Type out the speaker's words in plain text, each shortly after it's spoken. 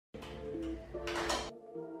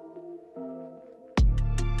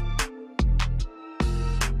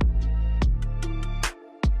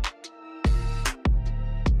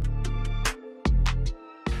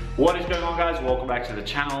What is going on, guys? Welcome back to the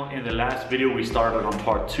channel. In the last video we started on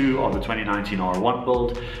part 2 of the 2019 R1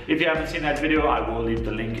 build. If you haven't seen that video, I will leave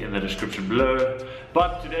the link in the description below.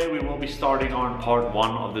 But today we will be starting on part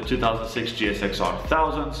 1 of the 2006 GSX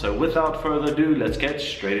R1000. So without further ado, let's get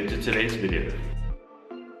straight into today's video.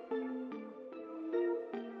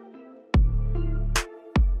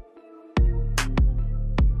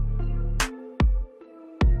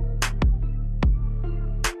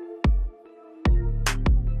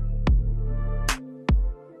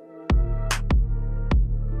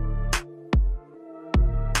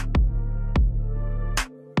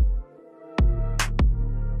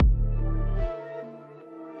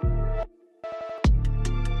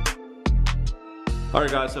 Alright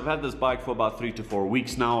guys, so I've had this bike for about 3 to 4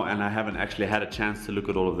 weeks now, and I haven't actually had a chance to look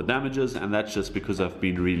at all of the damages, and that's just because I've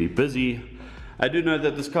been really busy. I do know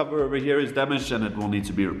that this cover over here is damaged and it will need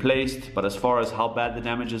to be replaced, but as far as how bad the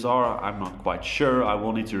damages are, I'm not quite sure. I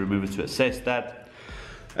will need to remove it to assess that.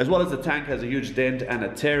 As well as the tank has a huge dent and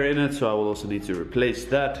a tear in it, so I will also need to replace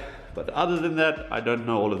that. But other than that, I don't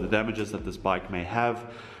know all of the damages that this bike may have,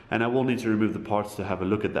 and I will need to remove the parts to have a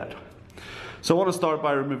look at that. So I want to start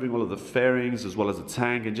by removing all of the fairings as well as the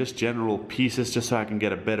tank and just general pieces, just so I can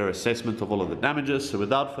get a better assessment of all of the damages. So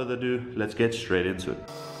without further ado, let's get straight into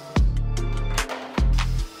it.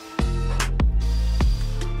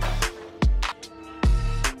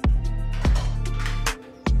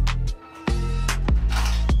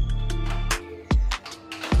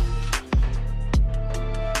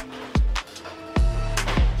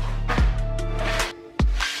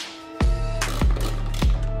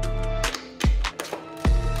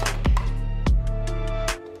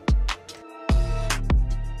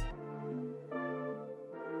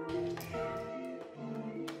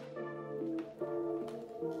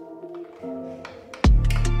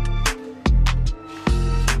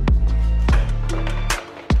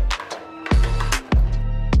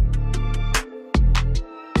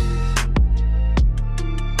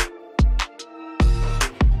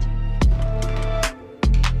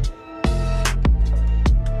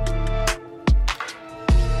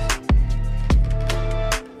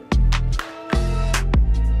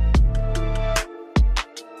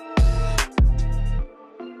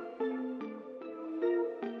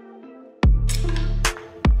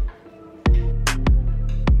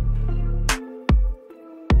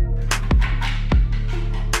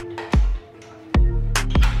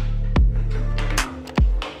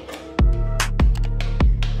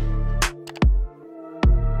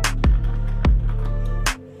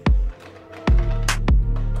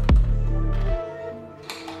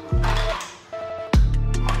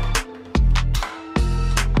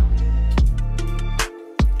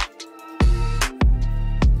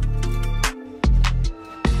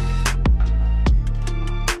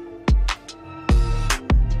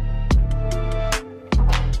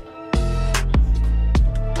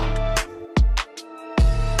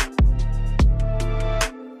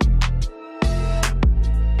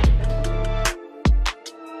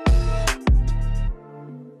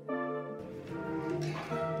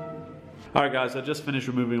 Alright guys, I just finished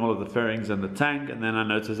removing all of the fairings and the tank, and then I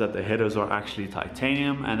noticed that the headers are actually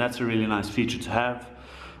titanium, and that's a really nice feature to have.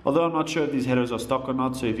 Although I'm not sure if these headers are stock or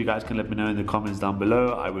not, so if you guys can let me know in the comments down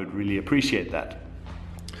below, I would really appreciate that.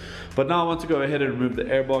 But now I want to go ahead and remove the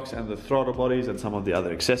airbox and the throttle bodies and some of the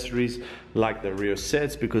other accessories, like the rear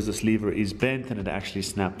sets, because this lever is bent and it actually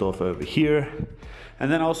snapped off over here. And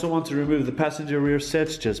then I also want to remove the passenger rear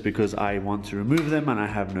sets, just because I want to remove them and I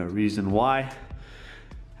have no reason why.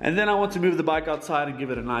 And then I want to move the bike outside and give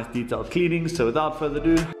it a nice detailed cleaning. So without further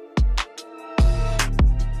ado,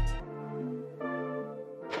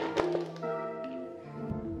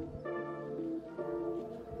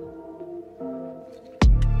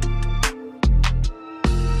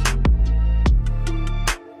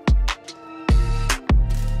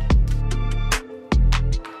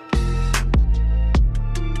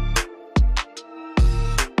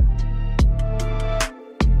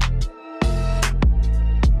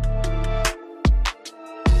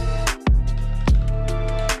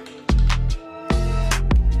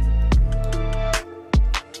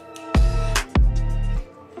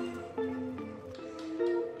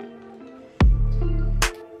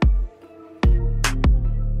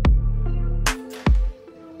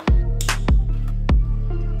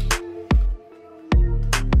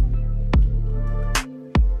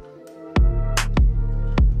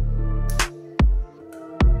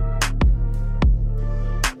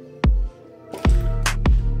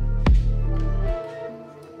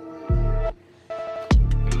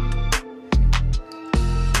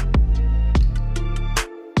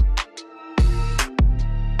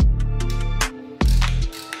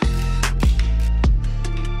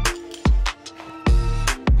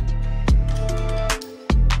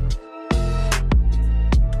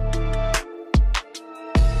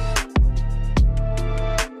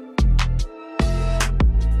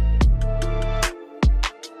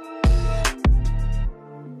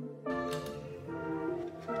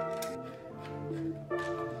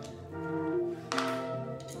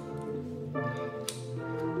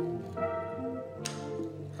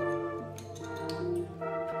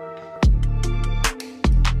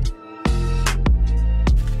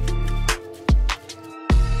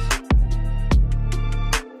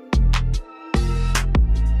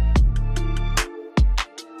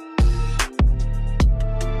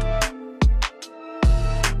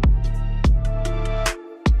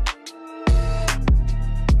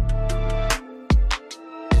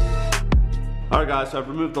 Alright guys, so I've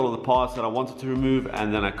removed all of the parts that I wanted to remove,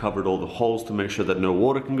 and then I covered all the holes to make sure that no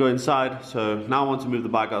water can go inside. So now I want to move the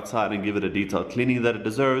bike outside and give it a detailed cleaning that it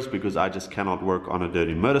deserves, because I just cannot work on a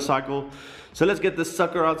dirty motorcycle. So let's get this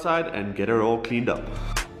sucker outside and get her all cleaned up.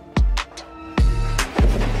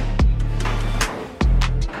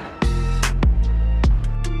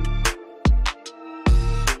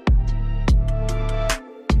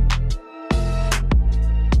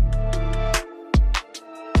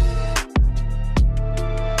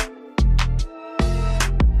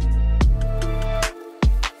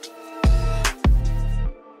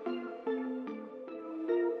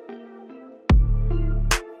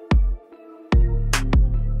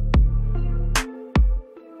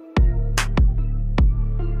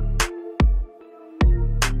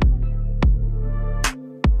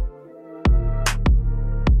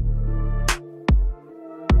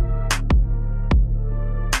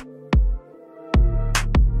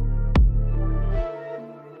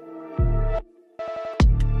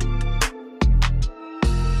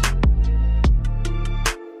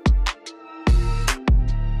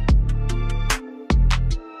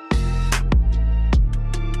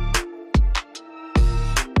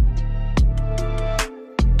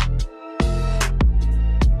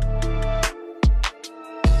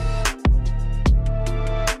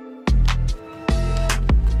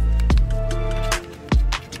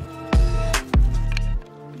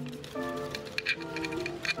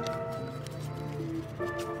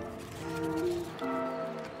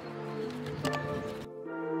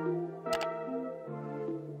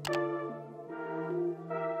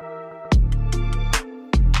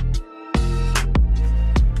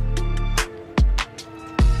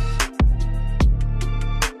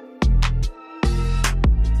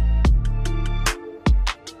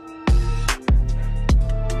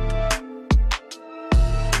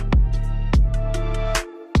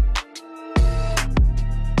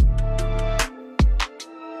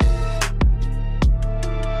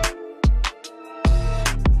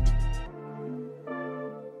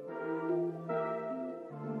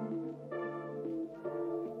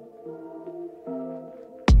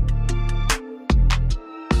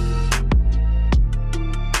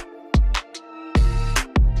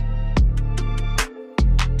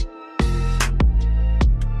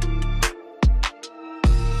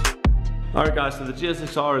 Alright guys, so the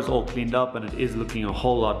GSX-R is all cleaned up and it is looking a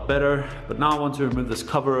whole lot better. But now I want to remove this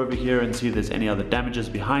cover over here and see if there's any other damages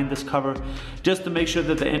behind this cover, just to make sure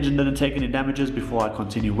that the engine didn't take any damages before I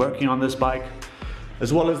continue working on this bike.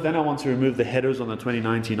 As well as then I want to remove the headers on the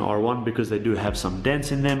 2019 R1 because they do have some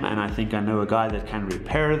dents in them, and I think I know a guy that can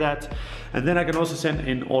repair that. And then I can also send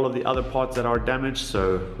in all of the other parts that are damaged.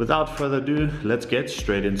 So without further ado, let's get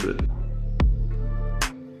straight into it.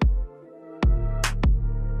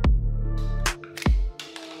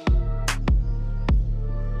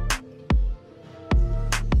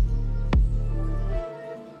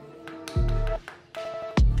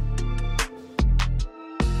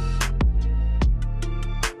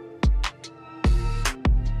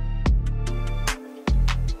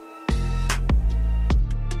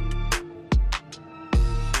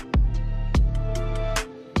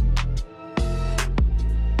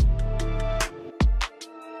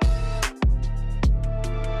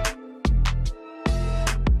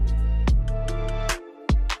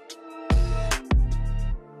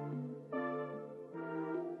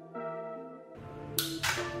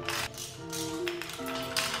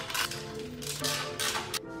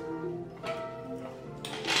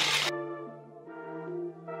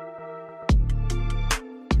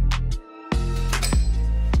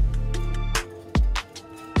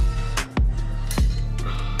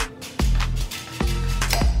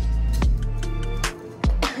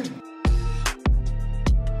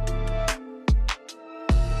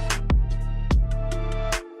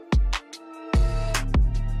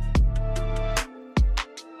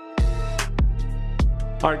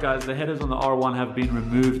 Alright guys, the headers on the R1 have been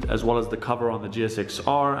removed, as well as the cover on the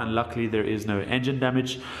GSX-R, and luckily there is no engine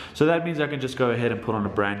damage, so that means I can just go ahead and put on a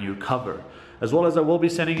brand new cover. As well as I will be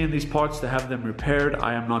sending in these parts to have them repaired.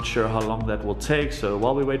 I am not sure how long that will take, so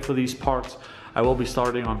while we wait for these parts, I will be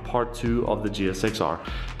starting on part 2 of the GSX-R.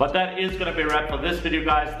 But that is going to be a wrap for this video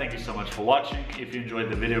guys. Thank you so much for watching. If you enjoyed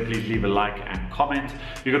the video, please leave a like and comment.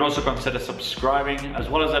 You can also consider subscribing, as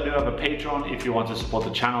well as I do have a Patreon. If you want to support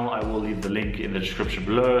the channel, I will leave the link in the description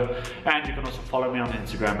below. And you can also follow me on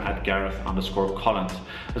Instagram at Gareth_Collins.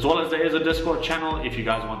 As well as there is a Discord channel. If you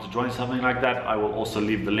guys want to join something like that, I will also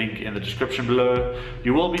leave the link in the description below.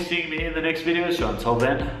 You will be seeing me in the next video, so until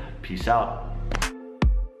then, peace out.